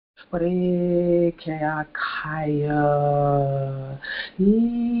Rekayakaya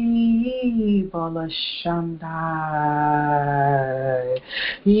Ibalashandai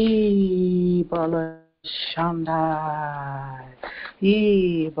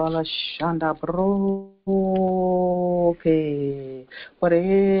Ibalashanda broke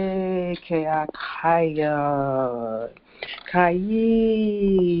Rekayakaya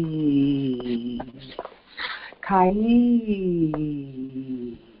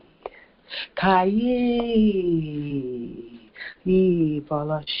Kai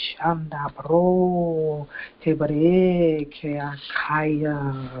Ibalashanda bro Tebre Kaya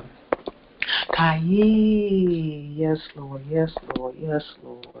Kai, yes, Lord, yes, Lord, yes,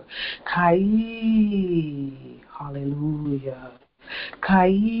 Lord. Kai, hallelujah.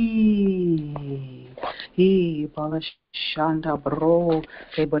 Kai, Ibalashanda bro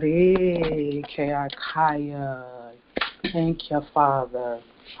Tebre Kaya. Thank you, Father.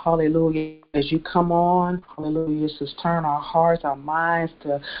 Hallelujah. As you come on, hallelujah, just turn our hearts, our minds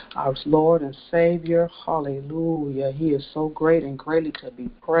to our Lord and Savior. Hallelujah. He is so great and greatly to be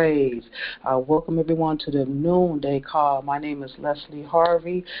praised. Welcome everyone to the noonday call. My name is Leslie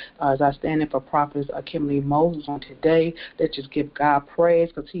Harvey. As I stand in for Prophetess Kimberly Moses on today, let's just give God praise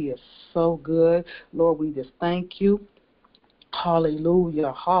because He is so good. Lord, we just thank you.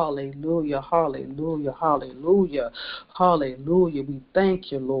 Hallelujah, hallelujah, hallelujah, hallelujah, hallelujah. We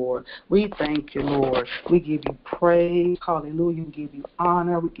thank you, Lord. We thank you, Lord. We give you praise. Hallelujah. We give you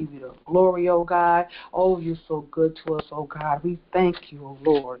honor. We give you the glory, oh God. Oh, you're so good to us, oh God. We thank you, oh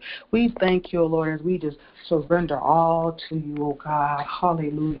Lord. We thank you, oh Lord, as we just surrender all to you, oh God.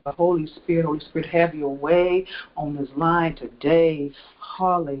 Hallelujah. Holy Spirit, have your way on this line today.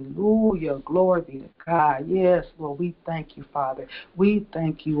 Hallelujah. Glory be to God. Yes, Lord, we thank you, Father. We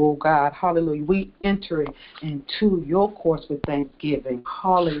thank you, oh God. Hallelujah. We enter into your courts with thanksgiving.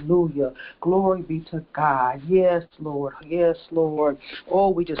 Hallelujah. Glory be to God. Yes, Lord. Yes, Lord. Oh,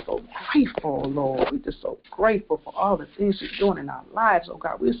 we just so grateful, Lord. We're just so grateful for all the things you're doing in our lives, oh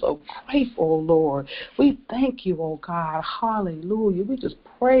God. We're so grateful, Lord. We thank you, oh God. Hallelujah. We just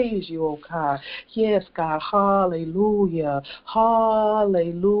praise you, oh God. Yes, God. Hallelujah.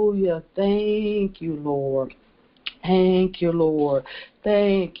 Hallelujah. Thank you, Lord. Thank you, Lord.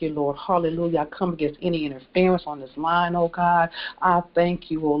 Thank you, Lord. Hallelujah. I come against any interference on this line, oh God. I thank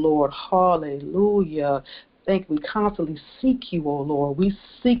you, oh Lord. Hallelujah. We constantly seek you, oh Lord. We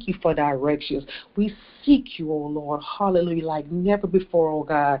seek you for directions. We seek you, oh Lord. Hallelujah. Like never before, oh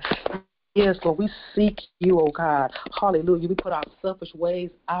God. Yes, Lord, we seek you, oh God. Hallelujah. We put our selfish ways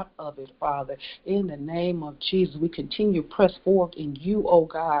out of it, Father. In the name of Jesus, we continue to press forward in you, oh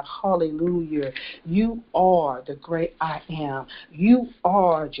God. Hallelujah. You are the great I am. You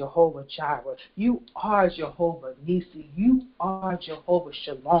are Jehovah Jireh. You are Jehovah Nisi. You are Jehovah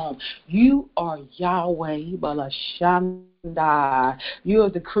Shalom. You are Yahweh Balasham. You are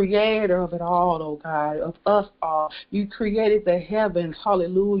the creator of it all, oh God, of us all. You created the heavens,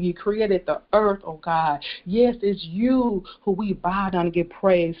 hallelujah. You created the earth, oh God. Yes, it's you who we bow down and give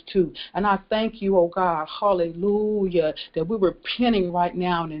praise to. And I thank you, oh God, hallelujah, that we're repenting right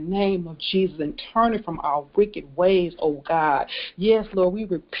now in the name of Jesus and turning from our wicked ways, oh God. Yes, Lord, we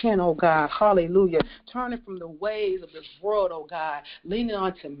repent, oh God, hallelujah, turning from the ways of this world, oh God, leaning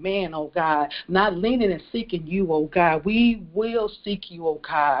onto man, oh God, not leaning and seeking you, oh God. We will seek you, oh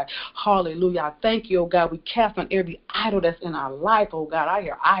God. Hallelujah. I thank you, oh God. We cast on every idol that's in our life, oh God. I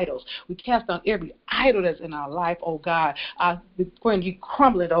hear idols. We cast on every idol that's in our life, oh God. When you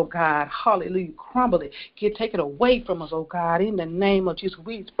crumble it, oh God. Hallelujah. Crumble it. Take it away from us, oh God. In the name of Jesus,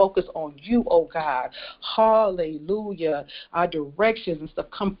 we focus on you, oh God. Hallelujah. Our directions and stuff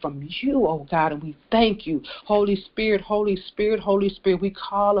come from you, oh God, and we thank you. Holy Spirit, Holy Spirit, Holy Spirit, we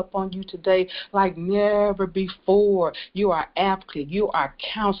call upon you today like never before. You are advocate. You are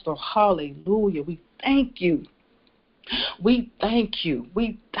counselor. Hallelujah. We thank you. We thank you.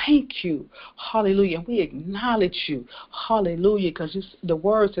 We thank you. Hallelujah. We acknowledge you. Hallelujah. Because the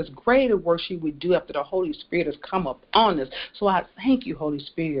word says greater work she would do after the Holy Spirit has come upon us. So I thank you, Holy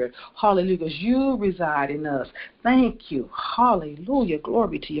Spirit. Hallelujah. Because you reside in us. Thank you. Hallelujah.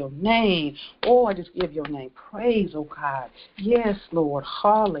 Glory to your name. Oh, I just give your name praise, oh God. Yes, Lord.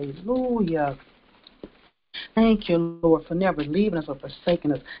 Hallelujah. Thank you, Lord, for never leaving us or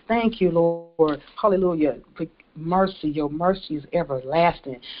forsaking us. Thank you, Lord. Hallelujah. mercy. Your mercy is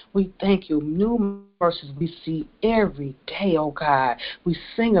everlasting. We thank you. New mercies we see every day, oh God. We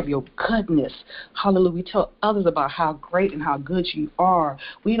sing of your goodness. Hallelujah. We tell others about how great and how good you are.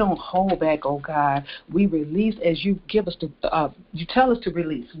 We don't hold back, oh God. We release as you give us you tell us to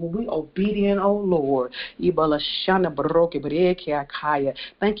release. When we obedient, oh Lord.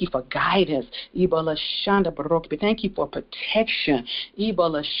 Thank you for guidance. Thank you for protection.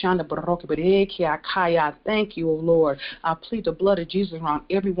 I thank you, oh Lord. I plead the blood of Jesus around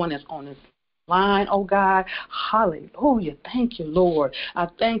everyone that's on this line, oh God. Hallelujah. Thank you, Lord. I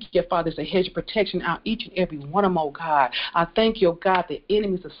thank you, Father, it's a hedge of protection out each and every one of them, oh God. I thank you, oh God, the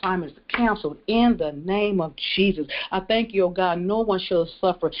enemy's assignment is canceled in the name of Jesus. I thank you, oh God, no one shall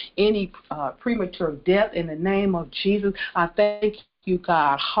suffer any premature death in the name of Jesus. I thank you,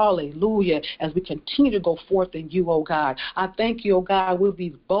 God. Hallelujah. As we continue to go forth in you, oh God. I thank you, oh God. We'll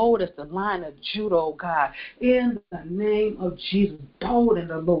be bold as the Lion of Judah, oh God. In the name of Jesus. Bold in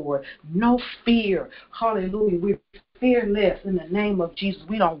the Lord. No fear. Hallelujah. We're fearless in the name of Jesus.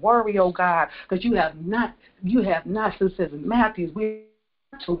 We don't worry, oh God, because you have not, as it says in Matthew, we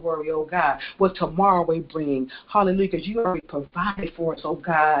to worry, oh God, what tomorrow will bring. Hallelujah, because you already provided for us, oh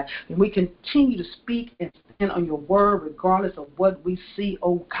God. And we continue to speak and stand on your word regardless of what we see,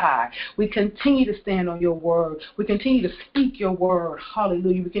 oh God. We continue to stand on your word. We continue to speak your word.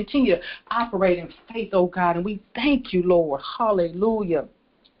 Hallelujah. We continue to operate in faith, oh God. And we thank you, Lord. Hallelujah.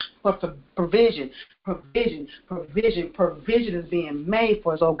 For provision is being made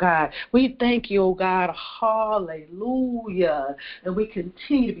for us, oh God. We thank you, oh God. Hallelujah. And we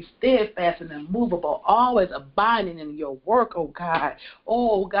continue to be steadfast and immovable, always abiding in your work, oh God.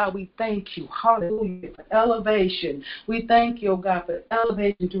 Oh God, we thank you. Hallelujah. For elevation. We thank you, oh God, for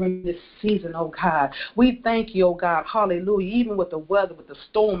elevation during this season, oh God. We thank you, oh God. Hallelujah. Even with the weather, with the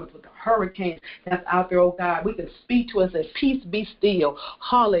storms, with the hurricanes that's out there, oh God, we can speak to us and say, peace be still.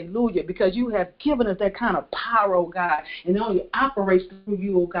 Hallelujah. Because you have given us that kind of power, oh God, and it only operates through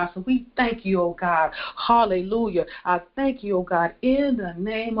you, oh God. So we thank you, oh God. Hallelujah. I thank you, oh God, in the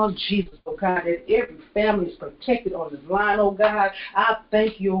name of Jesus, oh God, that every family is protected on this line, oh God. I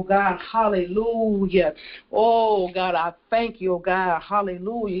thank you, oh God. Hallelujah. Oh God, I thank you, oh God.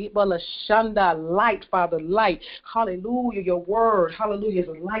 Hallelujah. Light, Father, light. Hallelujah. Your word, hallelujah, is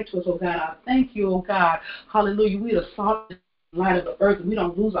a light to us, oh God. I thank you, oh God. Hallelujah. We are salt light of the earth, and we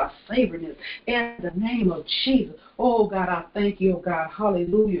don't lose our savoriness in the name of Jesus. Oh God, I thank you, oh God,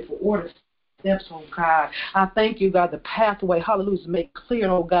 hallelujah, for order steps, oh God. I thank you, God, the pathway, hallelujah, is made clear,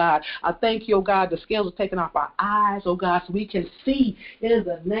 oh God. I thank you, oh God, the scales are taken off our eyes, oh God, so we can see in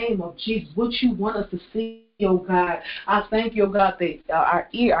the name of Jesus what you want us to see, oh God. I thank you, oh God, that our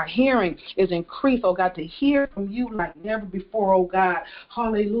hearing is increased, oh God, to hear from you like never before, oh God.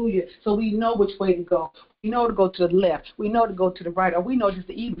 Hallelujah. So we know which way to go. We know to go to the left. We know to go to the right. Or we know just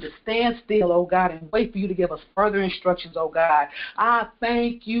to even to stand still, oh God, and wait for you to give us further instructions, oh God. I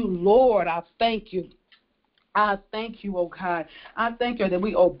thank you, Lord. I thank you. I thank you, oh God. I thank you that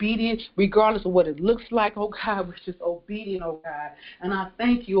we obedient regardless of what it looks like, oh God. We're just obedient, oh God. And I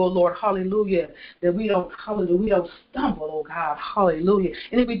thank you, oh Lord, hallelujah, that we don't stumble, oh God, hallelujah.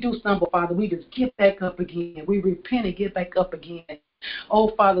 And if we do stumble, Father, we just get back up again. We repent and get back up again.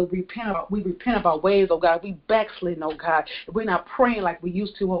 Oh, Father, we repent of our ways, oh God. We backslidden, oh God. We're not praying like we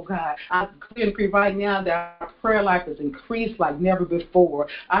used to, oh God. I declare and decree right now that our prayer life is increased like never before.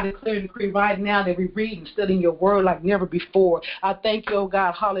 I declare and decree right now that we read and study your word like never before. I thank you, oh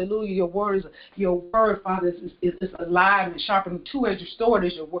God, hallelujah. Your word, Father, is alive and sharper than two-edged sword,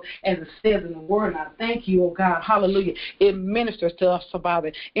 as it says in the word. And I thank you, oh God, hallelujah. It ministers to us,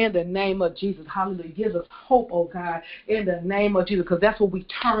 Father, in the name of Jesus, hallelujah. It gives us hope, oh God, in the name of Jesus. Because that's what we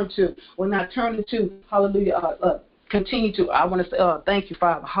turn to. We're not turning to, hallelujah, continue to, I want to say, thank you,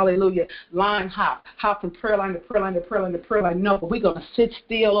 Father, hallelujah, hop from prayer line to prayer line to prayer line to prayer line. No, but we're going to sit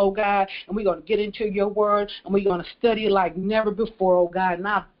still, oh God, and we're going to get into your word, and we're going to study like never before, oh God. And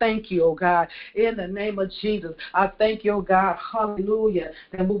I thank you, oh God, in the name of Jesus. I thank you, oh God, hallelujah,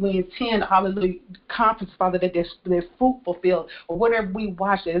 that when we attend, hallelujah, conference, Father, that they're fruit fulfilled, or whatever we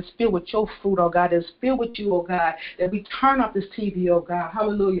watch, that it's filled with your fruit, oh God, that it's filled with you, oh God, that we turn off this TV, oh God,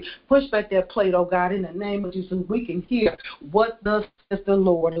 hallelujah, push back that plate, oh God, in the name of Jesus, so we can hear what thus says the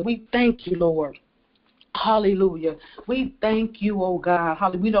Lord. And we thank you, Lord. Hallelujah. We thank you, oh God.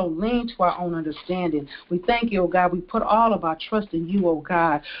 Hallelujah. We don't lean to our own understanding. We thank you, oh God. We put all of our trust in you, oh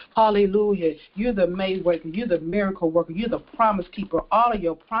God. Hallelujah. You're the made worker. You're the miracle worker. You're the promise keeper. All of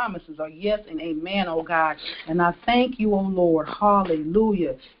your promises are yes and amen, oh God. And I thank you, oh Lord.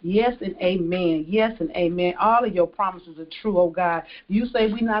 Hallelujah. Yes and amen. Yes and amen. All of your promises are true, oh God. You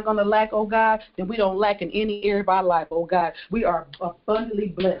say we're not going to lack, oh God, then we don't lack in any area of our life, oh God. We are abundantly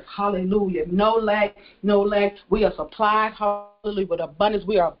blessed. Hallelujah. No lack. No lack. We are supplied, hallelujah, with abundance.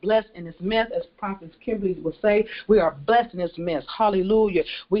 We are blessed in this mess, as Prophetess Kimberly would say. We are blessed in this mess. Hallelujah.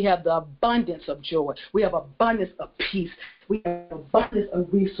 We have the abundance of joy. We have abundance of peace. We have abundance of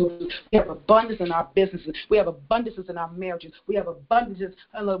resources. We have abundance in our businesses. We have abundances in our marriages. We have abundances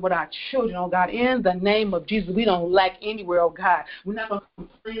with our children, oh God. In the name of Jesus, we don't lack anywhere, oh God. We're not going to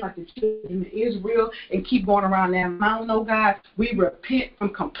complain like the children in Israel and keep going around that mountain, oh God. We repent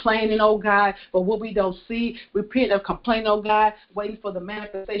from complaining, oh God, for what we don't see. Repent of complaining, oh God, waiting for the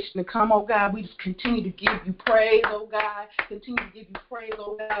manifestation to come, oh God. We just continue to give you praise, oh God. Continue to give you praise,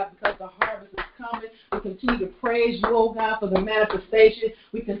 oh God, because the harvest is coming. We continue to praise you, oh God, for the manifestation.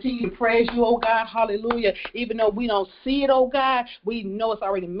 We continue to praise you, oh God, hallelujah. Even though we don't see it, oh God, we know it's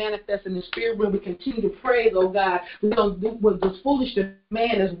already manifested in the spirit realm. We continue to praise, oh God. We don't do what this foolish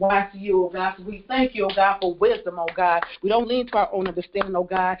man is wise to you, oh God. So we thank you, oh God, for wisdom, oh God. We don't lean to our own understanding, oh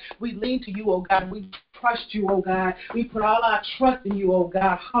God. We lean to you, oh God. We trust you, oh God. We put all our trust in you, oh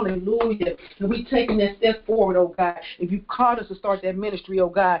God. Hallelujah. And we taking that step forward, oh God. If you called us to start that ministry, oh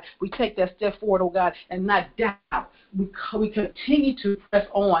God, we take that step forward, oh God, and not doubt. We continue to press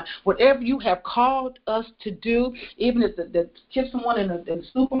on. Whatever you have called us to do, even if the give someone in the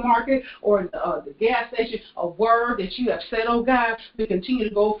supermarket or the gas station a word that you have said, oh God, we continue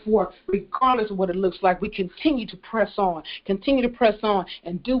to go forth regardless of what it looks like. We continue to press on. Continue to press on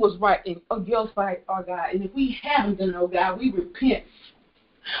and do what's right in your sight, oh God. And if we haven't done it, oh God, we repent.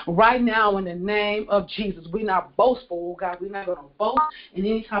 Right now, in the name of Jesus, we're not boastful, oh God. We're not going to boast in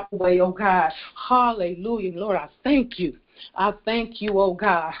any type of way, oh God. Hallelujah. Lord, I thank you. I thank you, oh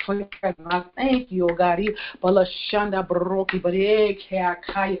God, for your presence. I thank you, oh God, for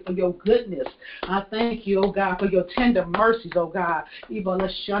your goodness. I thank you, oh God, for your tender mercies, oh God. They're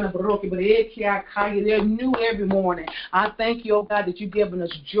new every morning. I thank you, oh God, that you've given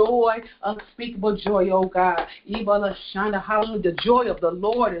us joy, unspeakable joy, oh God. Hallelujah. The joy of the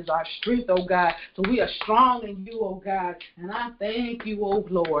Lord is our strength, oh God. So we are strong in you, oh God. And I thank you, oh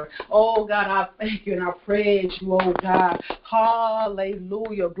Lord. Oh God, I thank you and I praise you, oh God.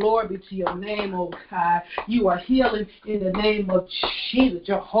 Hallelujah. Glory be to your name, oh God. You are healing in the name of Jesus,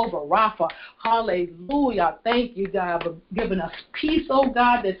 Jehovah Rapha. Hallelujah. Thank you, God, for giving us peace, oh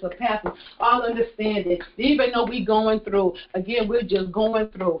God, that surpasses all understanding. Even though we're going through, again, we're just going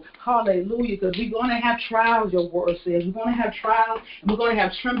through. Hallelujah. Because we're going to have trials, your word says. We're going to have trials and we're going to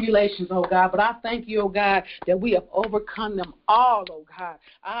have tribulations, oh God. But I thank you, oh God, that we have overcome them all, oh God.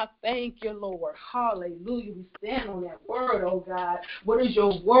 I thank you, Lord. Hallelujah. We stand on that word, oh God. What does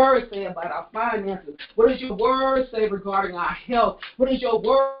your word say about our finances? What does your word say regarding our health? What does your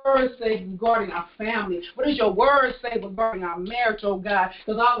word say regarding our family? What does your word say regarding our marriage, oh God?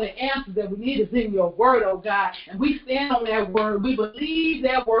 Because all the answers that we need is in your word, oh God. And we stand on that word. We believe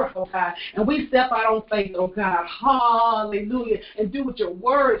that word, oh God. And we step out on faith, oh God. Hallelujah. And do what your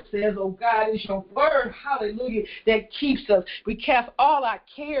word says, oh God. It's your word, hallelujah, that keeps us. We cast all our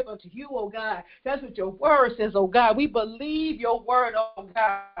cares unto you, oh God. That's what your word says, oh God. We believe your word, oh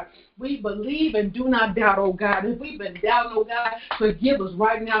God. We believe and do not doubt, oh God. If we've been doubting, oh God, forgive us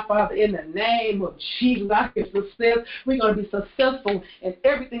right now, Father, in the name of Jesus. I get success. We're going to be successful in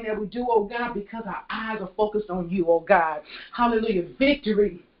everything that we do, oh God, because our eyes are focused on you, oh God. Hallelujah.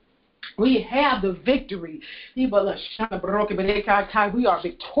 Victory. We have the victory. We are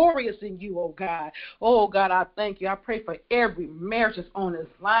victorious in you, oh God. Oh God, I thank you. I pray for every marriage that's on this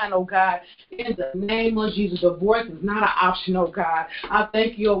line, oh God. In the name of Jesus, divorce is not an option, oh God. I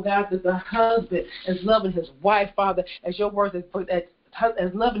thank you, oh God, that the husband is loving his wife, Father, as your word is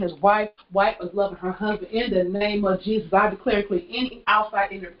as loving his wife is loving her husband. In the name of Jesus, I declare clearly any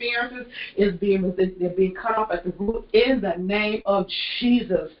outside interferences they're being cut off at the root. In the name of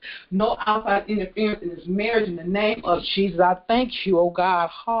Jesus, no outside interference in this marriage. In the name of Jesus, I thank you, oh God.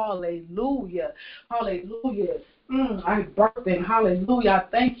 Hallelujah, hallelujah. I birthday, hallelujah.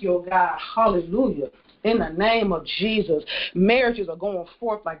 I thank you, oh God. Hallelujah. In the name of Jesus, marriages are going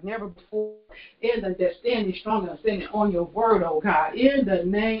forth like never before. They're standing strong and standing on your word, oh God. In the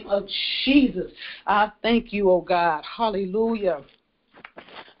name of Jesus, I thank you, oh God. Hallelujah.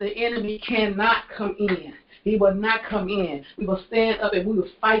 The enemy cannot come in. He will not come in. We will stand up and we will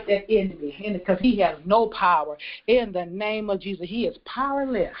fight that enemy because he has no power. In the name of Jesus, he is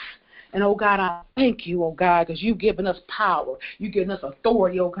powerless. And, oh, God, I thank you, oh, God, because you've given us power. You've given us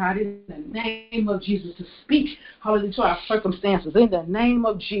authority, oh, God, in the name of Jesus to speak, hallelujah, to our circumstances, in the name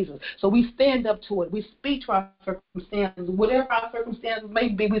of Jesus. So we stand up to it. We speak to our circumstances. Whatever our circumstances may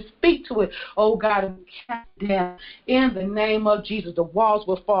be, we speak to it, oh, God, and we cast it down. In the name of Jesus, the walls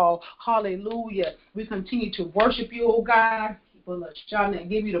will fall. Hallelujah. We continue to worship you, oh, God. Shouting and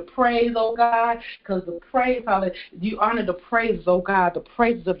give you the praise, oh God, because the praise, hallelujah, you honor the praises, oh God, the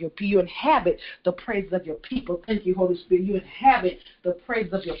praises of your people. You inhabit the praises of your people. Thank you, Holy Spirit. You inhabit the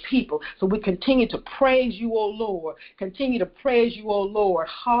praises of your people. So we continue to praise you, oh Lord. Continue to praise you, oh Lord.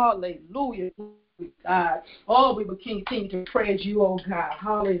 Hallelujah. God. Oh, we will continue to praise you, oh God.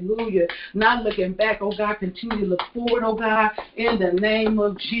 Hallelujah. Not looking back, oh God. Continue to look forward, oh God, in the name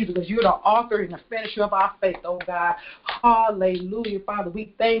of Jesus, because you're the author and the finisher of our faith, oh God. Hallelujah. Father,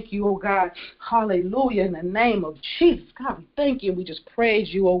 we thank you, oh God. Hallelujah. In the name of Jesus, God, we thank you. We just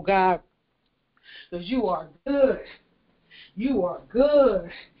praise you, oh God, because you are good. You are good.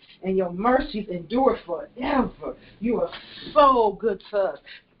 And your mercies endure forever. You are so good to us.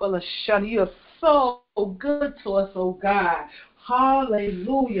 You are so good to us, oh God.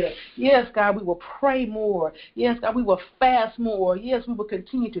 Hallelujah. Yes, God, we will pray more. Yes, God, we will fast more. Yes, we will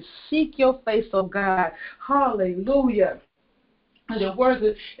continue to seek your face, oh God. Hallelujah. And your words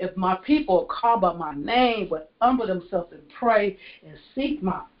is, if my people call by my name, but humble themselves and pray and seek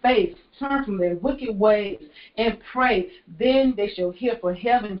my face, turn from their wicked ways and pray, then they shall hear from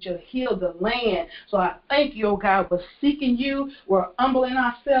heaven, shall heal the land. So I thank you, oh God, for seeking you. We're humbling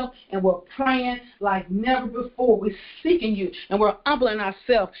ourselves and we're praying like never before. We're seeking you and we're humbling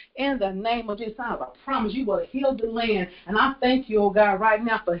ourselves in the name of Jesus. I promise you will heal the land. And I thank you, oh God, right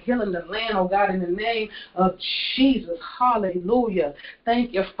now for healing the land, oh God, in the name of Jesus. Hallelujah.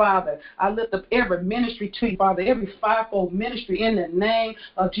 Thank you, Father. I lift up every ministry to you, Father, every fivefold ministry in the name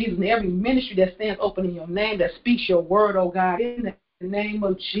of Jesus, and every ministry that stands open in your name, that speaks your word, oh God, in the name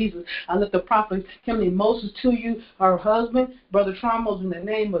of Jesus. I lift the prophet Kimberly Moses to you, her husband, Brother Tron Moses, in the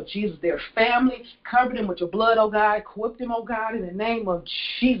name of Jesus, their family. Cover them with your blood, oh God. Equip them, oh God, in the name of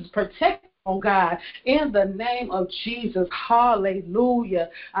Jesus. Protect them, oh God, in the name of Jesus. Hallelujah.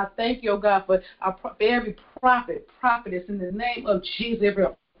 I thank you, oh God, for every prophetess, in the name of Jesus, every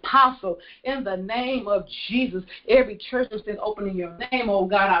apostle, in the name of Jesus, every church that's been open in your name, oh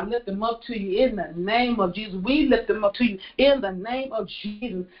God, I lift them up to you in the name of Jesus. We lift them up to you in the name of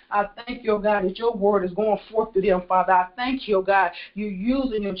Jesus. I thank you, oh God, that your word is going forth to them, Father. I thank you, oh God, you're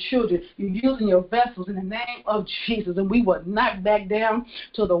using your children, you're using your vessels in the name of Jesus, and we will not back down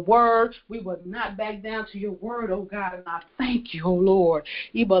to the word. We will not back down to your word, oh God, and I thank you, oh Lord.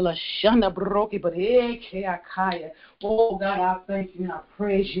 Oh God, I thank you and I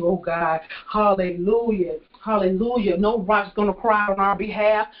praise you, oh God. Hallelujah. Hallelujah. No rock's going to cry on our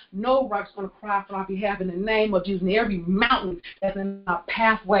behalf. No rock's going to cry on our behalf in the name of Jesus. And every mountain that's in our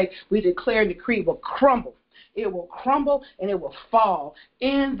pathway, we declare and decree will crumble. It will crumble and it will fall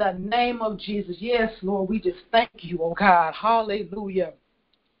in the name of Jesus. Yes, Lord, we just thank you, oh God. Hallelujah.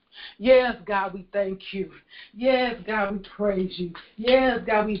 Yes, God, we thank you. Yes, God, we praise you. Yes,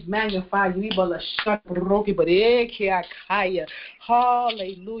 God, we magnify you.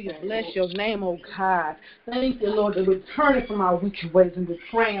 Hallelujah. Bless your name, oh God. Thank you, Lord, that we're turning from our wicked ways and we're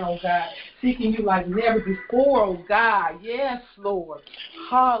praying, oh God, seeking you like never before, oh God. Yes, Lord.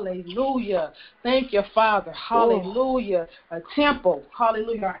 Hallelujah. Thank you, Father. Hallelujah. A temple.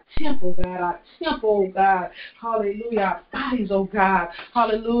 Hallelujah. Our temple, God. Our temple, oh God. Hallelujah. Our bodies, oh God.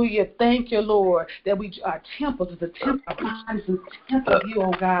 Hallelujah. Thank you, Lord, that our temples is the temple. Our bodies is the temple of you,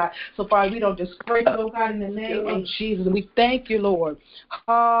 oh God. So, Father, we don't disgrace, oh God, in the name of Jesus. And we thank you, Lord.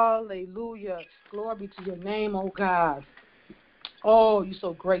 Hallelujah. Glory to your name, oh God. Oh, you're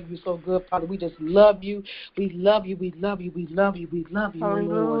so great. You're so good, Father. We just love you. We love you. We love you. We love you. We love you, oh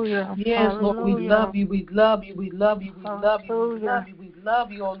Lord. Yes, Lord, we love you. We love you. We love you. We love you. We love you. We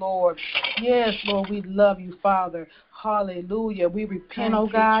love you, oh Lord. Yes, Lord, we love you, Father. Hallelujah. We repent, oh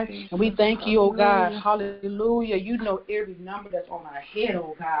God, and we thank you, oh God. Hallelujah. You know every number that's on our head,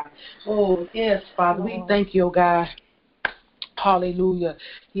 oh God. Oh, yes, Father. We thank you, oh God. Hallelujah.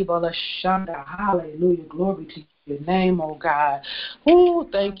 Hallelujah. Glory to your name, oh God. Oh,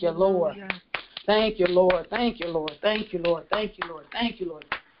 thank you, Lord. Thank you, Lord. Thank you, Lord. Thank you, Lord. Thank you, Lord. Thank you, Lord.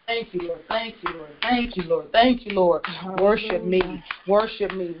 Thank you, Lord. Thank you, Lord. Thank you, Lord. Thank you, Lord. Worship me.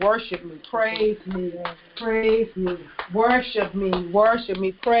 Worship me. Worship me. Praise me. Praise me. Worship me. Worship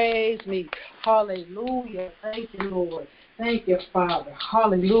me. Praise me. Hallelujah. Thank you, Lord. Thank you, Father.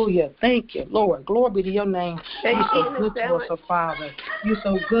 Hallelujah. Thank you, Lord. Glory be to your name. You're so good to us, oh Father. You're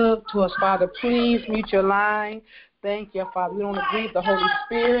so good to us, Father. Please mute your line. Thank you, Father. We don't agree with the Holy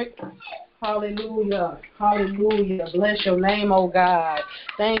Spirit. Hallelujah. Hallelujah. Bless your name, oh God.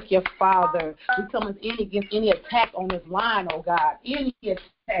 Thank you, Father. We come against any attack on this line, oh God. Any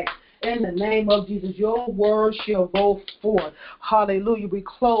attack. In the name of Jesus, your word shall go forth. Hallelujah. We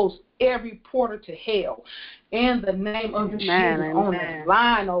close every portal to hell. In the name of Jesus, on this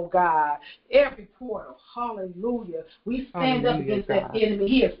line, oh God, every portal, hallelujah. We stand up against that enemy.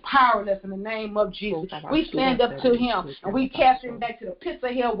 He is powerless in the name of Jesus. We stand up to him and we cast him back to the pits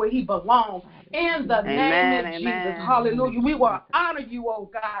of hell where he belongs. In the name of Jesus, hallelujah. We will honor you, oh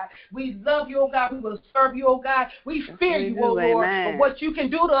God. We love you, oh God. We will serve you, oh God. We fear you, oh Lord, for what you can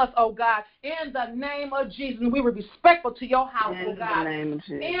do to us, oh God. In the name of Jesus, and we will be respectful to your house, oh God.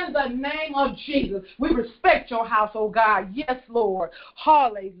 In the name of Jesus, we respect your house, oh God. Yes, Lord.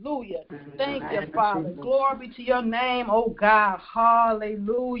 Hallelujah. Thank you, Father. Glory to your name, oh God.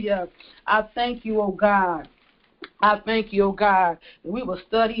 Hallelujah. I thank you, oh God. I thank you, oh God, that we will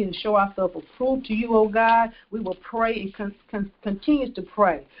study and show ourselves approved to you, oh God. We will pray and continue to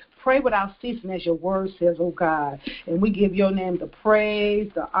pray. Pray without ceasing, as your word says, oh God. And we give your name the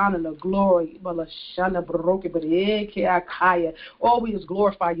praise, the honor, the glory. Oh, we just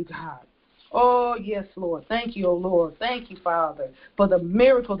glorify you, God. Oh, yes, Lord. Thank you, oh Lord. Thank you, Father, for the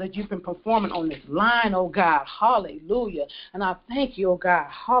miracle that you've been performing on this line, oh God. Hallelujah. And I thank you, oh God.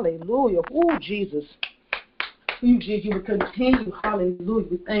 Hallelujah. Oh, Jesus. You will continue. Hallelujah.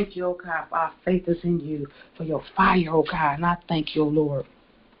 We thank you, oh God, for our faith is in you, for your fire, oh God. And I thank you, oh Lord.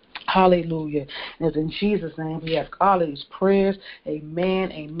 Hallelujah. And it's in Jesus' name we ask all of these prayers.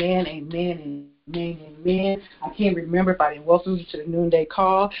 Amen, amen, amen, amen, amen. I can't remember if I didn't welcome you to the noonday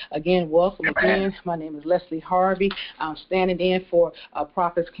call. Again, welcome again. My name is Leslie Harvey. I'm standing in for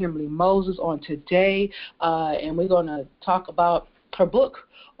Prophetess Kimberly Moses on today, and we're going to talk about her book,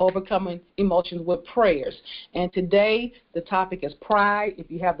 Overcoming Emotions with Prayers. And today the topic is pride.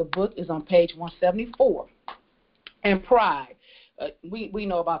 If you have the book, it's on page 174. And pride. We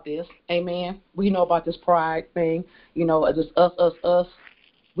know about this, amen. We know about this pride thing, you know, just us,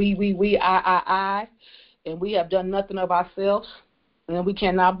 we, I, and we have done nothing of ourselves, and we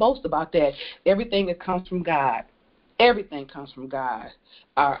cannot boast about that. Everything that comes from God, everything comes from God.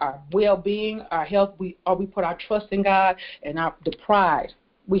 Our well-being, our health, we put our trust in God, and the pride,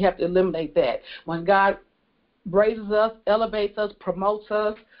 we have to eliminate that. When God raises us, elevates us, promotes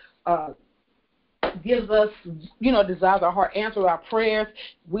us, gives us, desires our heart, answers our prayers,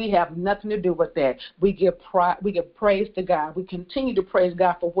 we have nothing to do with that. We give praise to God. We continue to praise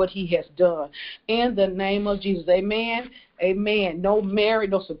God for what he has done. In the name of Jesus, amen, amen. No merit,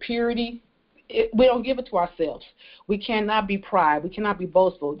 no superiority. We don't give it to ourselves. We cannot be pride. We cannot be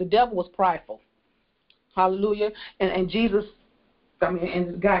boastful. The devil was prideful. Hallelujah. And Jesus,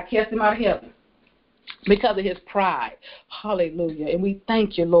 and God cast him out of heaven because of his pride. Hallelujah. And we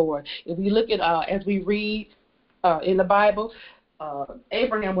thank you, Lord. If we look at, as we read in the Bible,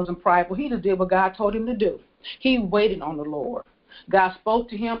 Abraham wasn't prideful. He just did what God told him to do. He waited on the Lord. God spoke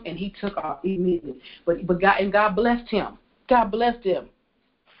to him, and he took off immediately. But God blessed him. God blessed him.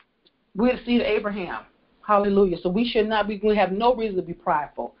 We're the seed of Abraham. Hallelujah. So we have no reason to be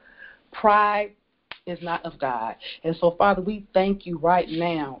prideful. Pride is not of God. And so, Father, we thank you right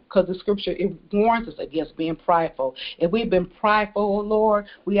now, because the scripture, it warns us against being prideful. If we've been prideful, oh Lord,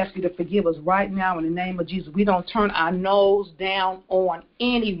 we ask you to forgive us right now in the name of Jesus. We don't turn our nose down on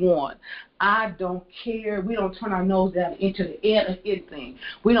anyone. I don't care. We don't turn our nose down into the end of anything.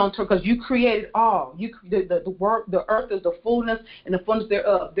 We don't turn, because you created all. The earth is the fullness and the fullness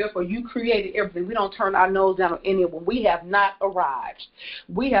thereof. Therefore, you created everything. We don't turn our nose down on anyone. We have not arrived.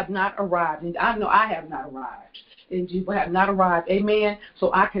 We have not arrived. And I know I have not arrived. And you have not arrived. Amen.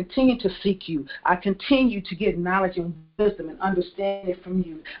 So I continue to seek you. I continue to get knowledge and wisdom and understanding from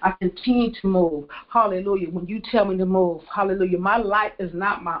you. I continue to move. Hallelujah. When you tell me to move, hallelujah. My life is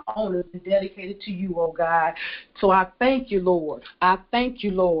not my own. It's dedicated to you, oh God. So I thank you, Lord. I thank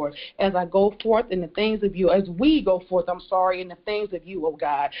you, Lord, as I go forth in the things of you, as we go forth, in the things of you, oh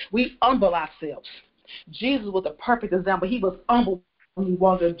God. We humble ourselves. Jesus was a perfect example. He was humble. When he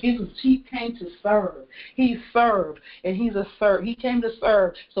walked up, Jesus, he came to serve. He served, and he's a serve. He came to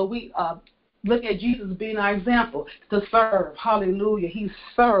serve. So we look at Jesus being our example to serve. Hallelujah. He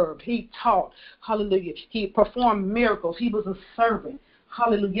served. He taught. Hallelujah. He performed miracles. He was a servant.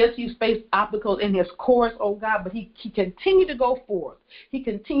 Hallelujah. Yes, he faced obstacles in his course, oh God, but he continued to go forth. He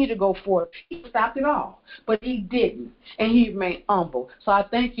continued to go forth. He stopped it all, but he didn't, and he remained humble. So I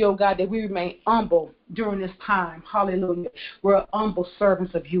thank you, oh God, that we remain humble during this time. Hallelujah. We're humble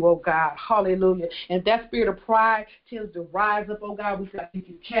servants of you, oh God. Hallelujah. And that spirit of pride tends to rise up, oh God. We feel like you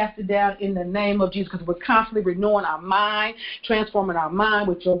can cast it down in the name of Jesus, because we're constantly renewing our mind, transforming our mind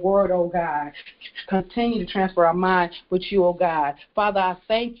with your word, oh God. Continue to transfer our mind with you, oh God. Father, I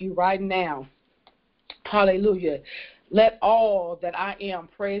thank you right now. Hallelujah. Let all that I am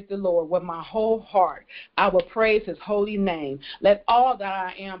praise the Lord with my whole heart. I will praise his holy name. Let all that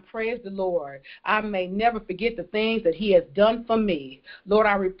I am praise the Lord. I may never forget the things that he has done for me. Lord,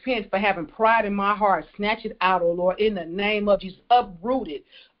 I repent for having pride in my heart. Snatch it out, oh Lord, in the name of Jesus. Uprooted.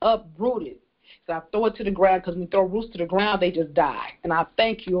 So I throw it to the ground, because when you throw roots to the ground, they just die. And I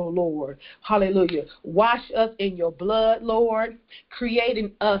thank you, oh Lord. Hallelujah. Wash us in your blood, Lord,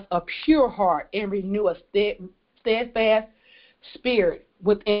 creating us a pure heart and renew a steadfast spirit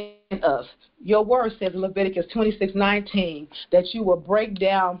within us. Your word says in Leviticus 26:19 that you will break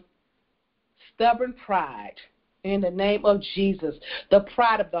down stubborn pride in the name of Jesus. The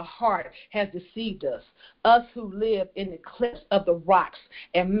pride of the heart has deceived us who live in the cliffs of the rocks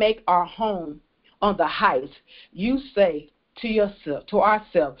and make our home on the heights. You say to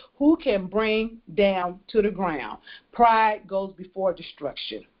ourselves, who can bring down to the ground? Pride goes before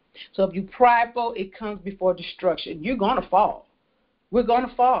destruction. So if you're prideful, it comes before destruction. You're going to fall. We're going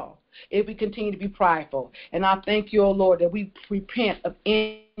to fall if we continue to be prideful. And I thank you, oh Lord, that we repent of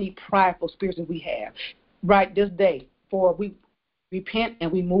any prideful spirits that we have right this day, for we repent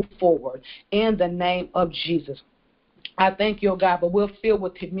and we move forward in the name of Jesus. I thank you, oh God, but we're filled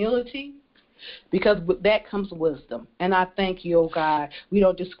with humility, because with that comes wisdom. And I thank you, oh God. We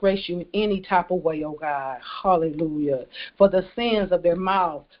don't disgrace you in any type of way, oh God. Hallelujah. For the sins of their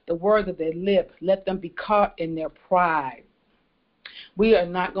mouth, the words of their lips, let them be caught in their pride. We are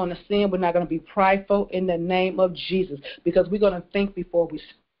not going to sin. We're not going to be prideful in the name of Jesus, because we're going to think before we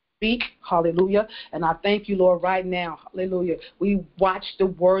speak. Hallelujah. And I thank you, Lord, right now. Hallelujah. We watch the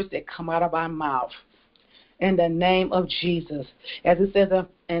words that come out of our mouth. In the name of Jesus. As it says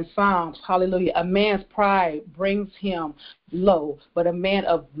in Psalms, hallelujah, a man's pride brings him low, but a man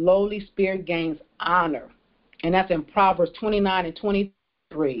of lowly spirit gains honor. And that's in Proverbs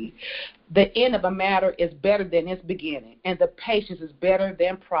 29:23. The end of a matter is better than its beginning, and the patience is better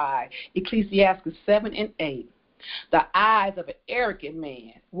than pride. Ecclesiastes 7:8. The eyes of an arrogant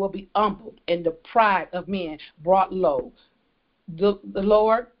man will be humbled, and the pride of men brought low. The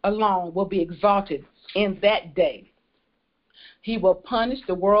Lord alone will be exalted in that day. He will punish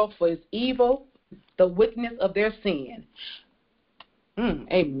the world for its evil, the wickedness of their sin.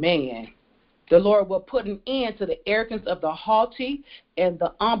 Amen. The Lord will put an end to the arrogance of the haughty, and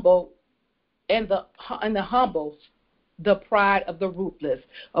the humble, and the humble, the pride of the ruthless,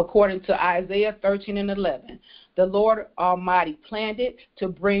 according to Isaiah 13:11. The Lord Almighty planned it to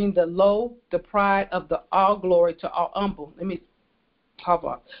bring the low, the pride of the all glory to all humble.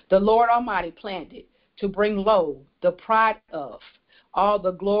 The Lord Almighty planned it to bring low the pride of all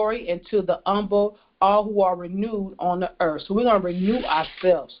the glory, and to the humble all who are renewed on the earth. So we're going to renew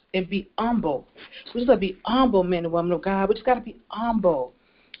ourselves and be humble. We're just going to be humble, men and women of God. We just got to be humble.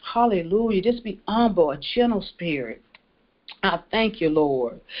 Hallelujah. Just be humble, a gentle spirit. I thank you,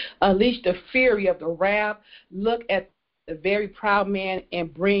 Lord. Unleash the fury of the wrath. Look at the very proud man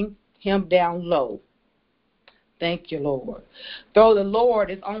and bring him down low. Thank you, Lord. Though the Lord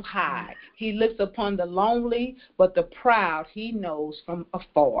is on high, he looks upon the lonely, but the proud he knows from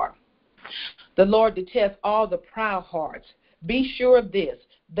afar. The Lord detests all the proud hearts. Be sure of this,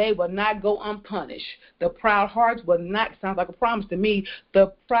 they will not go unpunished. The proud hearts will not, sounds like a promise to me,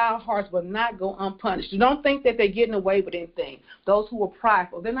 the proud hearts will not go unpunished. You don't think that they're getting away with anything. Those who are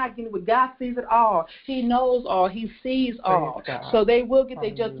prideful, they're not getting away. God sees it all. He knows all. He sees all. So they will get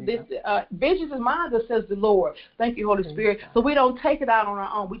their justice. Vengeance is mine, says the Lord. Thank you, Holy Spirit. So we don't take it out on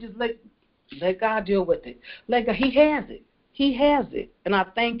our own. We just let God deal with it. Let God, He has it. He has it. And I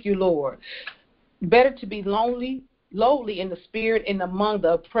thank you, Lord. Better to be lowly in the spirit and among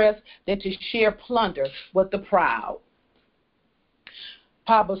the oppressed than to share plunder with the proud.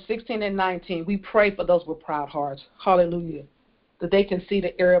 Proverbs 16:19. We pray for those with proud hearts. Hallelujah. That they can see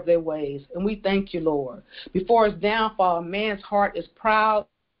the error of their ways. And we thank you, Lord. Before his downfall, a man's heart is proud,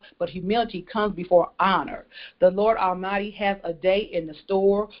 but humility comes before honor. The Lord Almighty has a day in the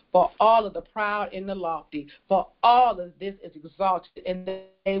store for all of the proud and the lofty, for all of this is exalted, and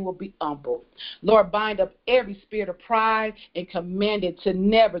they will be humbled. Lord, bind up every spirit of pride and command it to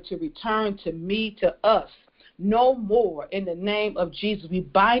never to return to us. No more in the name of Jesus. We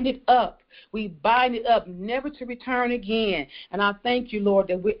bind it up. We bind it up, never to return again. And I thank you, Lord,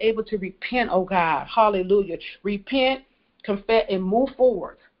 that we're able to repent, oh God. Hallelujah. Repent, confess, and move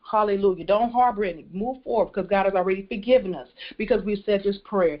forward. Hallelujah. Don't harbor it. Move forward because God has already forgiven us because we said this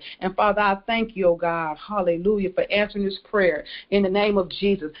prayer. And Father, I thank you, oh God, hallelujah, for answering this prayer in the name of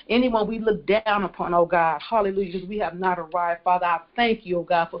Jesus. Anyone we look down upon, oh God, hallelujah, because we have not arrived. Father, I thank you, oh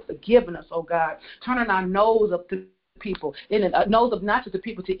God, for forgiving us, oh God, turning our nose up to people, and a nose up not just to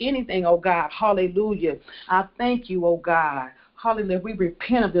people, to anything, oh God, hallelujah. I thank you, oh God. Hallelujah. We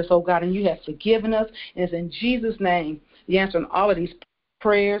repent of this, oh God, and you have forgiven us. And it's in Jesus' name you answering all of these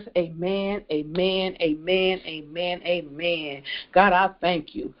prayers. Amen, amen, amen, amen, amen. God, I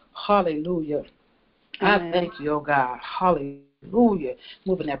thank you. Hallelujah. Amen. I thank you, oh God. Hallelujah.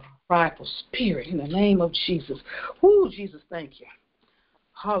 Moving that prideful spirit in the name of Jesus. Woo, Jesus, thank you.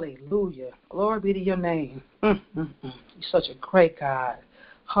 Hallelujah. Glory be to your name. You're such a great God.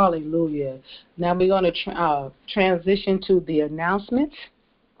 Hallelujah. Now we're going to transition to the announcements.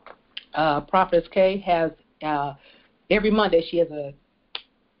 Prophetess K has every Monday she has a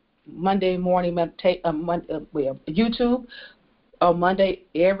Monday morning YouTube on Monday,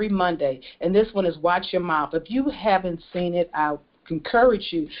 every Monday. And this one is Watch Your Mouth. If you haven't seen it, I encourage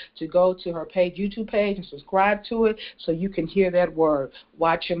you to go to her page, YouTube page, and subscribe to it so you can hear that word.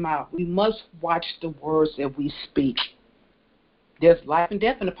 Watch your mouth. We must watch the words that we speak. There's life and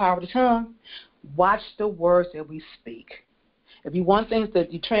death in the power of the tongue. Watch the words that we speak. If you want things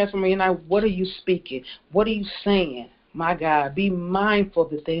that you transform in life, what are you speaking? What are you saying? My God, be mindful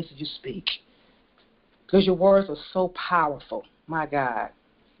of the things that you speak. Because your words are so powerful. My God.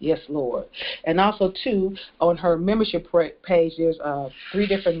 Yes, Lord. And also, too, on her membership page, there's 3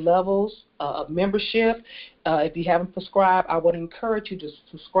 different levels of membership. If you haven't subscribed, I would encourage you to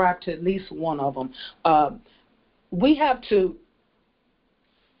subscribe to at least one of them. We have to,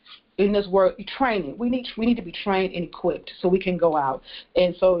 in this word, training. We need to be trained and equipped so we can go out.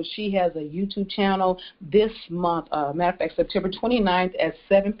 And so she has a YouTube channel this month. Matter of fact, September 29th at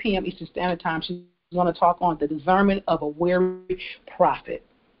 7 p.m. Eastern Standard Time. She's going to talk on the discernment of a weary prophet.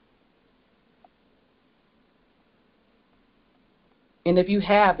 And if you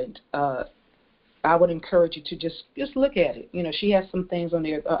haven't, I would encourage you to just look at it. You know, she has some things on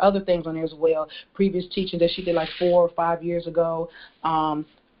there, other things on there as well. Previous teaching that she did like 4 or 5 years ago.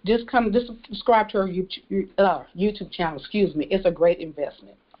 Just subscribe to her YouTube channel. Excuse me. It's a great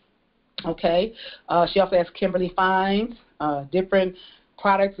investment. Okay. She also has Kimberly finds different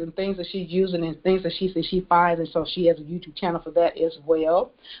products and things that she's using and things that she says she finds, and so she has a YouTube channel for that as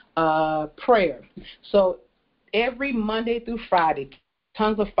well. Prayer. So every Monday through Friday,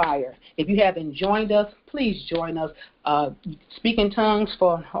 Tongues of Fire. If you haven't joined us, please join us. Speak in tongues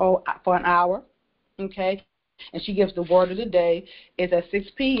for an hour, okay? And she gives the word of the day. It's at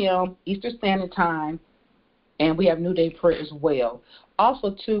 6 p.m. Eastern Standard Time, and we have New Day Prayer as well.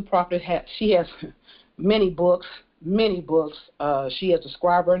 Also, too, Prophet she has many books. She has the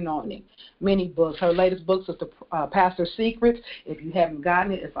Scriber Anointing, many books. Her latest books is the Pastor's Secrets. If you haven't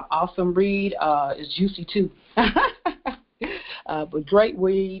gotten it, it's an awesome read. It's juicy, too. But great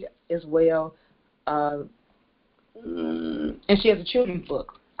read as well. And she has a children's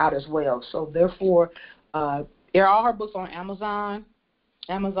book out as well. So, therefore, there are all her books on Amazon,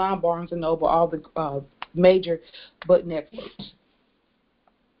 Barnes & Noble, all the major book networks.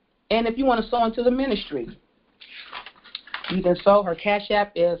 And if you want to sow into the ministry, you can sow. Her Cash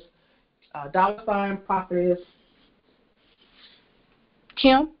App is $ProphetessKim,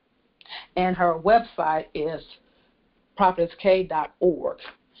 and her website is ProphetessK.org.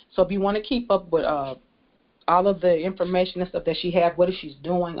 So if you want to keep up with all of the information and stuff that she has, what she's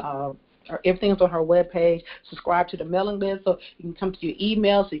doing, everything's on her webpage. Subscribe to the mailing list so you can come to your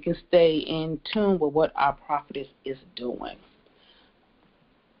email so you can stay in tune with what our prophetess is doing.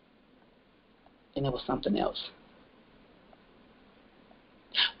 And there was something else.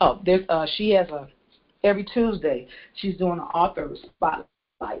 Oh, she has every Tuesday she's doing an author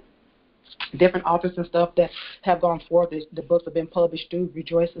spotlight. Different authors and stuff that have gone forth. The books have been published through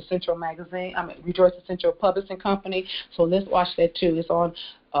Rejoice Essential Rejoice Essential Publishing Company. So let's watch that too. It's on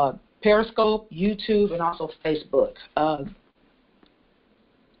Periscope, YouTube, and also Facebook.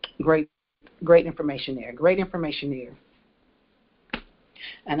 Great information there. Great information there.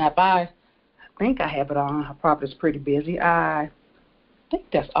 And if I think I have it on. Her prophet is pretty busy. I think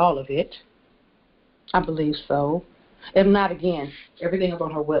that's all of it. I believe so. If not, again, everything is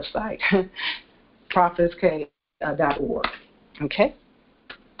on her website, ProphetessK.org. Okay?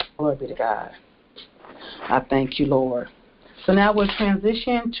 Glory be to God. I thank you, Lord. So now we'll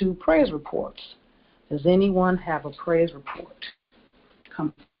transition to praise reports. Does anyone have a praise report?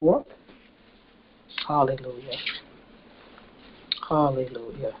 Come forth. Hallelujah.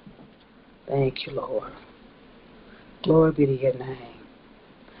 Hallelujah. Thank you, Lord. Glory be to your name.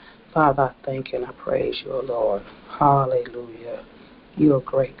 Father, I thank you and I praise you, O Lord. Hallelujah. You're a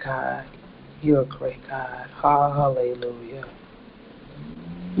great God. You're a great God. Hallelujah.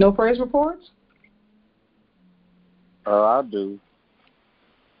 No praise reports? I do.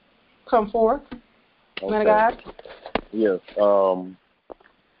 Come forth. Okay. Man of God? Yes.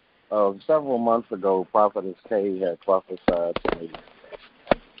 Several months ago, Prophetess K had prophesied to me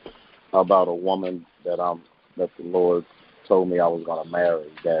about a woman that the Lord told me I was going to marry,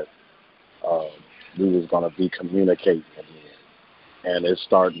 that we was going to be communicating again, and it's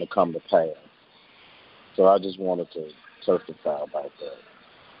starting to come to pass. So I just wanted to testify about that.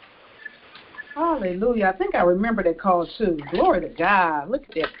 Hallelujah. I think I remember that call too. Glory to God. Look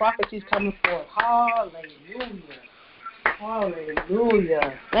at that. Prophecies coming forth. Hallelujah.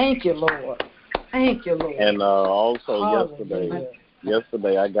 Hallelujah. Thank you, Lord. Thank you, Lord. And also Hallelujah.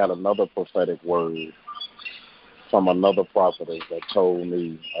 yesterday I got another prophetic word from another prophetess that told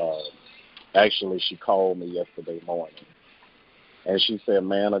me, actually she called me yesterday morning. And she said,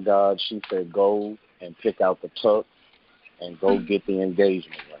 man of God, she said, go and pick out the tux and go get the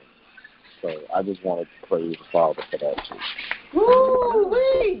engagement ring. So I just want to praise the Father for that too.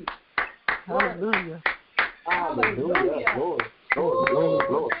 Woo-wee. Hallelujah. Hallelujah. Glory, glory, glory,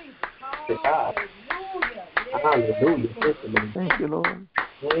 glory. To God. Hallelujah. Thank you, Lord.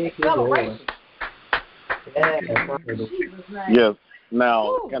 Thank you, Lord. Yes. Now,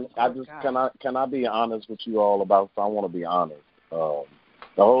 Ooh, can I be honest with you all about? I want to be honest.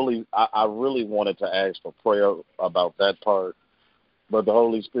 I really wanted to ask for prayer about that part, but the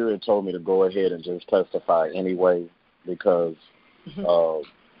Holy Spirit told me to go ahead and just testify anyway, because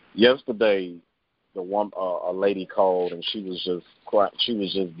yesterday a lady called and she was just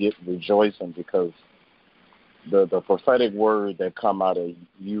rejoicing because the prophetic word that come out of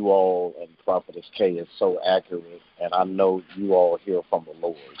you all and Prophetess K is so accurate, and I know you all hear from the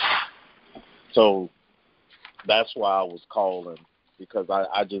Lord. So that's why I was calling, because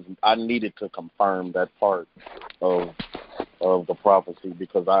I needed to confirm that part of the prophecy,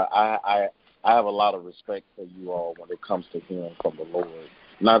 because I have a lot of respect for you all when it comes to hearing from the Lord.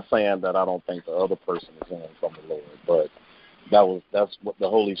 Not saying that I don't think the other person is hearing from the Lord, but that's what the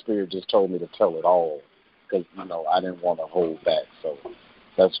Holy Spirit just told me to tell it all, because I didn't want to hold back. So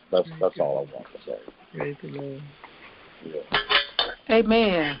that's all I want to say. Praise the Lord. Yeah.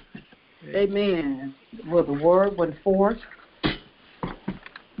 Amen. Amen. Well, the word went forth.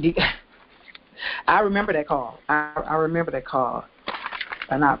 I remember that call. I remember that call,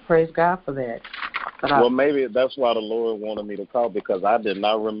 and I praise God for that. But maybe that's why the Lord wanted me to call, because I did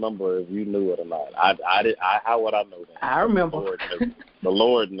not remember if you knew it or not. How would I know that? I remember. The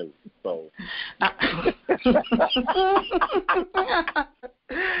Lord knew. So.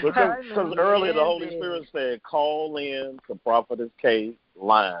 Because earlier the Holy Spirit said, call in to Prophetess K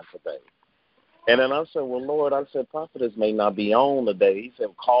line today. And then I said, well, Lord, I said, Prophetess may not be on today. He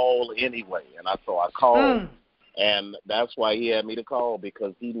said, call anyway. And I called, and that's why he had me to call,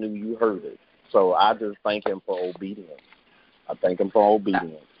 because he knew you heard it. So I just thank him for obedience. I thank him for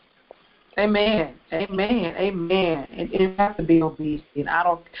obedience. Amen. Amen. Amen. And it has to be obedient. I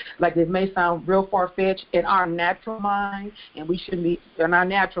don't, like, it may sound real far-fetched in our natural mind, and we shouldn't be in our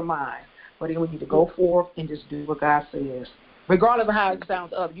natural mind. But then we need to go forth and just do what God says. Regardless of how it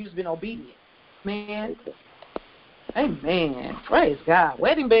sounds to others, you just been obedient. Man. Amen. Praise God.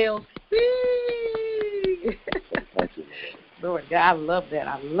 Wedding bells. Thank you, Lord God, I love that.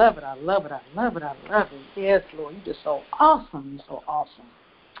 I love it. I love it. I love it. I love it. Yes, Lord. You're just so awesome. You're so awesome.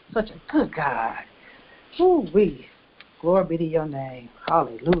 Such a good God. Woo-wee. Glory be to your name.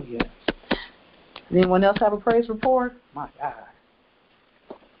 Hallelujah. Anyone else have a praise report? My God.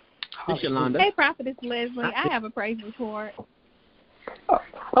 Yolanda. Hey, Prophetess Leslie. I have a praise report. Oh,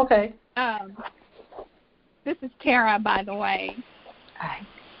 okay. This is Tara, by the way. Hi.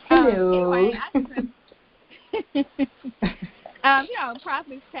 Hello. Anyway,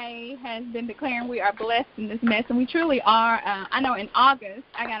 Prophetess K has been declaring we are blessed in this mess, and we truly are. I know in August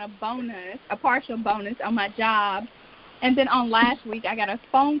I got a partial bonus on my job, and then on last week I got a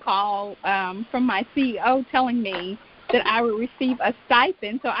phone call from my CEO telling me that I would receive a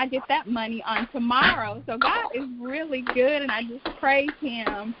stipend, so I get that money on tomorrow. So God is really good, and I just praise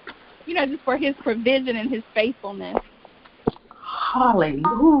him, just for his provision and his faithfulness.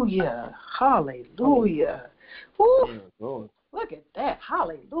 Hallelujah. Hallelujah. Woo. Lord. Look at that.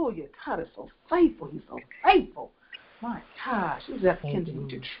 Hallelujah. God is so faithful. He's so faithful. My gosh. You just continue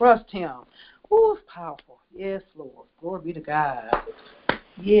to trust him. Woo, it's powerful. Yes, Lord. Glory be to God.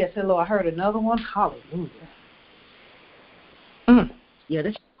 Yes, hello. I heard another one. Hallelujah. Yeah,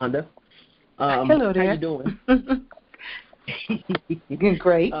 this is Yolanda. Hello there. How you doing?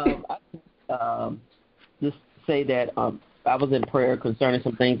 Great. Just say that I was in prayer concerning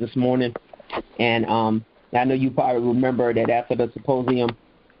some things this morning, and I know you probably remember that after the symposium,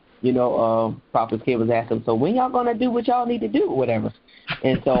 ProphetessKim was asking, so when y'all going to do what y'all need to do or whatever.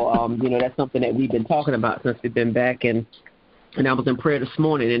 And so, that's something that we've been talking about since we've been back. And I was in prayer this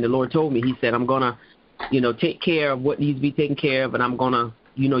morning, and the Lord told me, he said, I'm going to, take care of what needs to be taken care of, and I'm going to,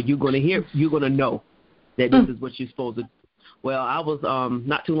 you're going to know that this is what you're supposed to do. Well, I was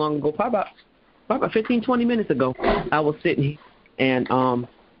not too long ago, probably about 15, 20 minutes ago, I was sitting here, and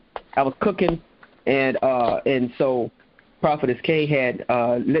I was cooking, and so Prophetess K had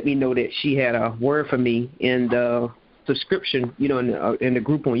let me know that she had a word for me in the subscription, in the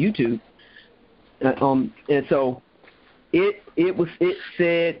group on YouTube, and so it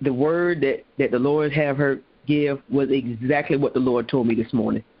said the word that the Lord have her give was exactly what the Lord told me this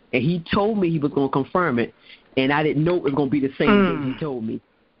morning, and He told me He was going to confirm it, and I didn't know it was going to be the same thing He told me.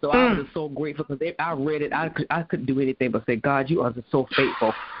 So I was just so grateful because I read it. I couldn't do anything but say, God, you are just so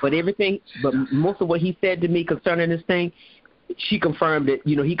faithful. But most of what He said to me concerning this thing, she confirmed it.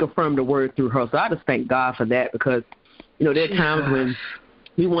 He confirmed the word through her. So I just thank God for that because, there are times when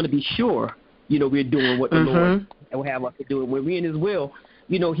we want to be sure, we're doing what the Lord will have us to do. And when we're in His will,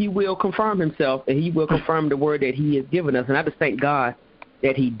 He will confirm Himself and He will confirm the word that He has given us. And I just thank God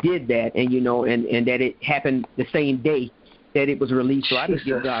that He did that and, and that it happened the same day that it was released. So I just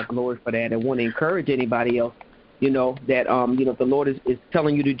give God glory for that and want to encourage anybody else, that, if the Lord is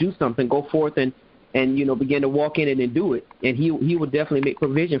telling you to do something, go forth and begin to walk in it and do it. And He will definitely make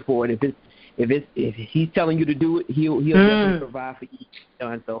provision for it. If He's telling you to do it, He'll definitely provide for you.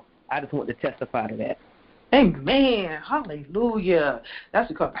 And so I just want to testify to that. Amen. Hallelujah. That's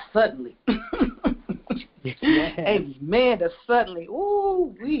because suddenly. Amen. That's suddenly.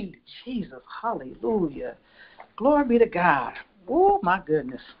 Ooh, Jesus. Hallelujah. Glory be to God. Oh, my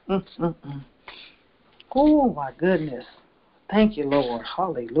goodness. Oh, my goodness. Thank you, Lord.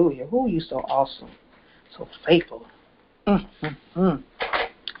 Hallelujah. Oh, you're so awesome. So faithful. Glory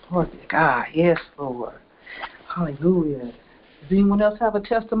be to God. Yes, Lord. Hallelujah. Does anyone else have a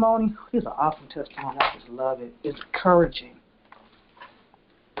testimony? It's an awesome testimony. I just love it. It's encouraging.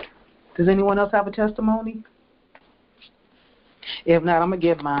 Does anyone else have a testimony? If not, I'm going to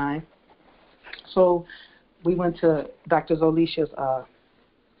give mine. So we went to Dr. Zolisha's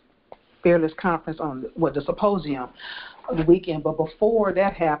Fearless Conference on the symposium of the weekend. But before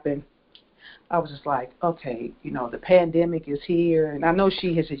that happened, I was just like, okay, the pandemic is here. And I know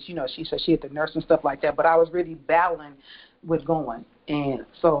she said she had the nurse and stuff like that, but I was really battling with going. And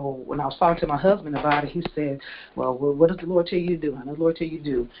so when I was talking to my husband about it, he said, well, what does the Lord tell you to do? How does the Lord tell you to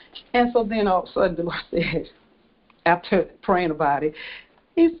do? And so then all of a sudden the Lord said, after praying about it,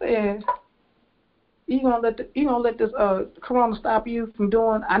 He said, you gonna let this corona stop you from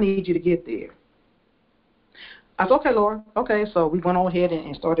doing? I need you to get there. I said, okay, Lord. Okay, so we went on ahead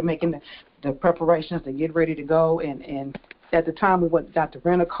and started making the preparations to get ready to go. And at the time we got to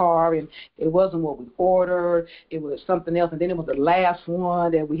rent a car, and it wasn't what we ordered. It was something else, and then it was the last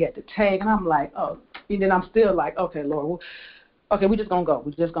one that we had to take. And I'm like, oh, and then I'm still like, okay, Lord, okay, we're just gonna go.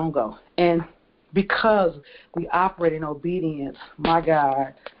 We're just gonna go. And because we operate in obedience, my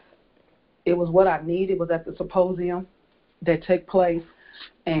God, it was what I needed. Was at the symposium that took place,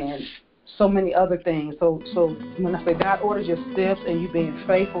 and so many other things. So when I say God orders your steps and you being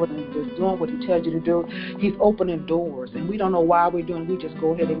faithful and just doing what He tells you to do, He's opening doors. And we don't know why we're doing it. We just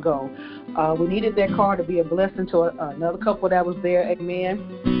go ahead and go. We needed that car to be a blessing to another couple that was there.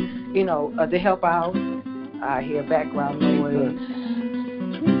 Amen. To help out. I hear background noise.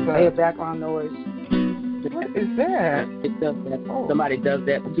 I hear background noise. What is that? It does that. Oh. Somebody does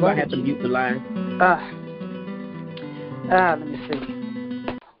that. You might have to mute the line. Let me see.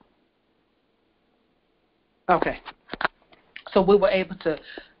 Okay. So we were able to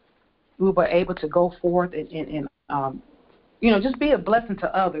go forth and just be a blessing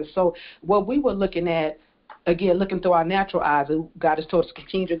to others. So what we were looking at, again, looking through our natural eyes, God has told us to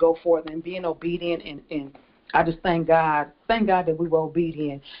continue to go forth and being obedient. And I just thank God that we were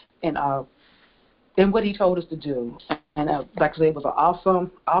obedient and what He told us to do. And like I said, it was an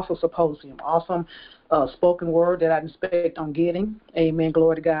awesome symposium, awesome spoken word that I didn't expect on getting. Amen,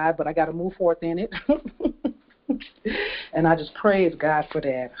 glory to God. But I got to move forth in it. And I just praise God for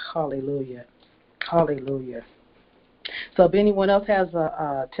that. Hallelujah. Hallelujah. So if anyone else has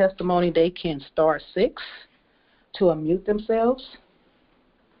a testimony, they can star 6 to unmute themselves.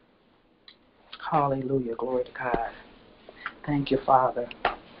 Hallelujah. Glory to God. Thank you, Father.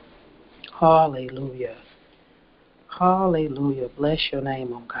 Hallelujah. Hallelujah. Bless your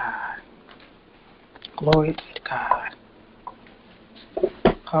name, oh God. Glory to God.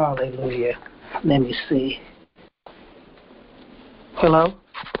 Hallelujah. Let me see. Hello?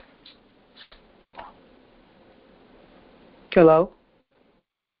 Hello?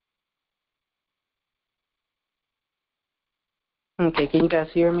 Okay, can you guys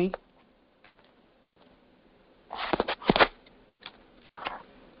hear me?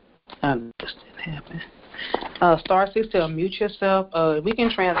 This didn't happen. Star 6 to unmute yourself. We can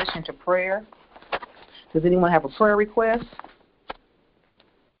transition to prayer. Does anyone have a prayer request?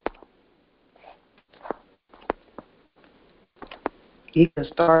 You can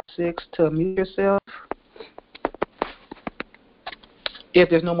star 6 to unmute yourself. If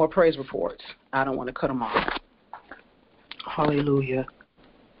there's no more praise reports, I don't want to cut them off. Hallelujah.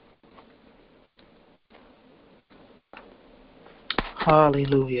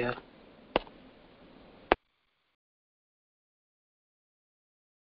 Hallelujah.